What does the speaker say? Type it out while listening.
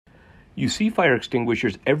You see fire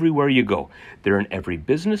extinguishers everywhere you go. They're in every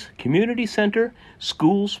business, community center,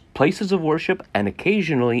 schools, places of worship, and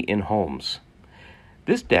occasionally in homes.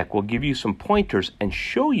 This deck will give you some pointers and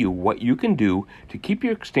show you what you can do to keep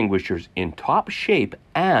your extinguishers in top shape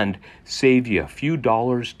and save you a few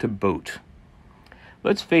dollars to boot.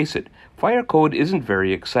 Let's face it, fire code isn't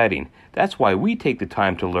very exciting. That's why we take the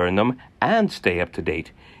time to learn them and stay up to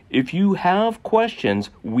date. If you have questions,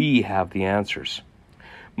 we have the answers.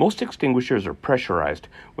 Most extinguishers are pressurized.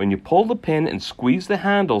 When you pull the pin and squeeze the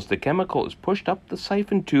handles, the chemical is pushed up the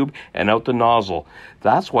siphon tube and out the nozzle.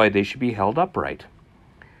 That's why they should be held upright.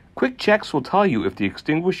 Quick checks will tell you if the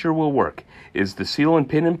extinguisher will work. Is the seal and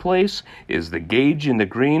pin in place? Is the gauge in the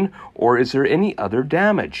green? Or is there any other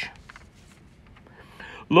damage?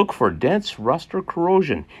 Look for dents, rust, or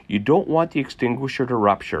corrosion. You don't want the extinguisher to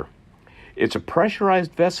rupture. It's a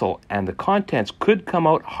pressurized vessel and the contents could come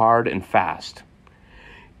out hard and fast.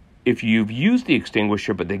 If you've used the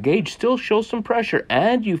extinguisher but the gauge still shows some pressure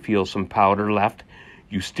and you feel some powder left,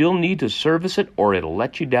 you still need to service it or it'll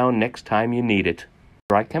let you down next time you need it.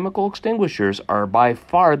 Dry chemical extinguishers are by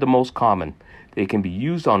far the most common. They can be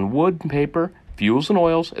used on wood and paper, fuels and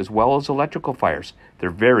oils, as well as electrical fires. They're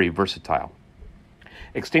very versatile.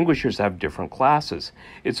 Extinguishers have different classes.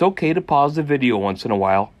 It's okay to pause the video once in a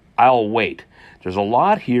while. I'll wait. There's a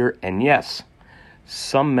lot here, and yes,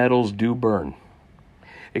 some metals do burn.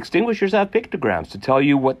 Extinguishers have pictograms to tell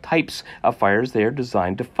you what types of fires they are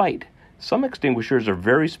designed to fight. Some extinguishers are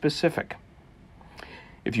very specific.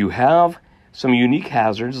 If you have some unique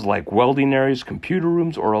hazards like welding areas, computer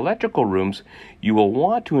rooms, or electrical rooms, you will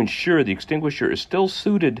want to ensure the extinguisher is still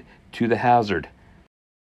suited to the hazard.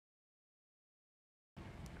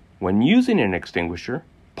 When using an extinguisher,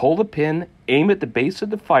 pull the pin, aim at the base of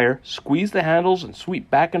the fire, squeeze the handles, and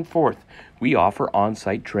sweep back and forth. We offer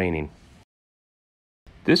on-site training.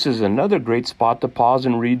 This is another great spot to pause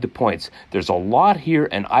and read the points. There's a lot here,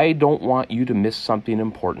 and I don't want you to miss something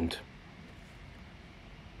important.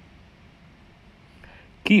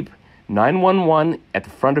 Keep 911 at the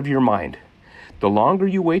front of your mind. The longer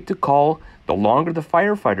you wait to call, the longer the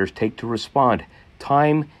firefighters take to respond.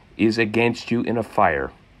 Time is against you in a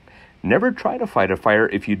fire. Never try to fight a fire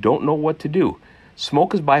if you don't know what to do.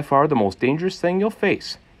 Smoke is by far the most dangerous thing you'll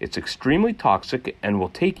face. It's extremely toxic and will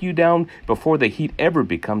take you down before the heat ever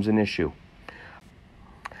becomes an issue.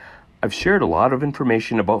 I've shared a lot of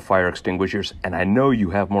information about fire extinguishers, and I know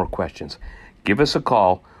you have more questions. Give us a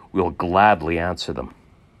call. We'll gladly answer them.